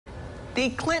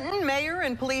The Clinton mayor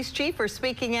and police chief are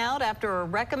speaking out after a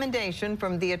recommendation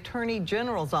from the Attorney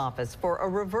General's office for a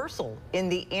reversal in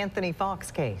the Anthony Fox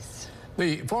case.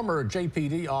 The former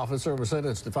JPD officer was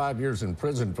sentenced to 5 years in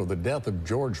prison for the death of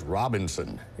George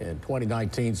Robinson. In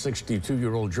 2019,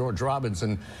 62-year-old George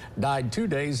Robinson died 2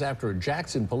 days after a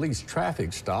Jackson police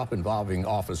traffic stop involving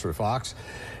Officer Fox.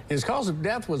 His cause of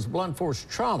death was blunt force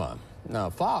trauma. Now,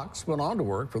 Fox went on to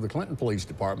work for the Clinton Police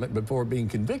Department before being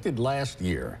convicted last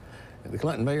year. The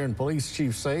Clinton mayor and police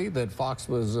chief say that Fox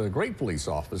was a great police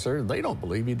officer. They don't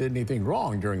believe he did anything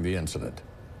wrong during the incident.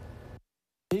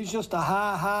 He's just a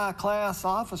high-class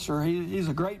officer. He's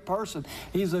a great person.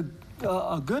 He's a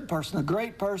good person, a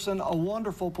great person, a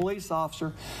wonderful police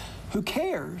officer who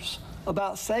cares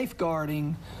about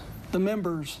safeguarding the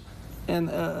members and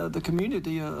the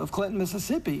community of Clinton,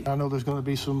 Mississippi. I know there's going to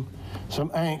be some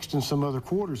angst in some other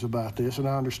quarters about this, and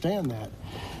I understand that.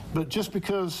 But just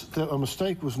because a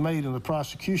mistake was made in the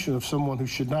prosecution of someone who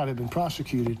should not have been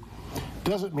prosecuted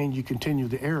doesn't mean you continue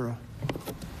the error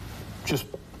just,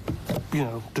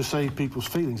 to save people's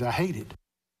feelings. I hate it.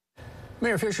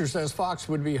 Mayor Fisher says Fox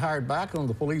would be hired back on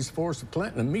the police force of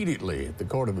Clinton immediately if the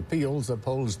Court of Appeals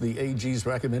upholds the AG's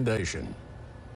recommendation.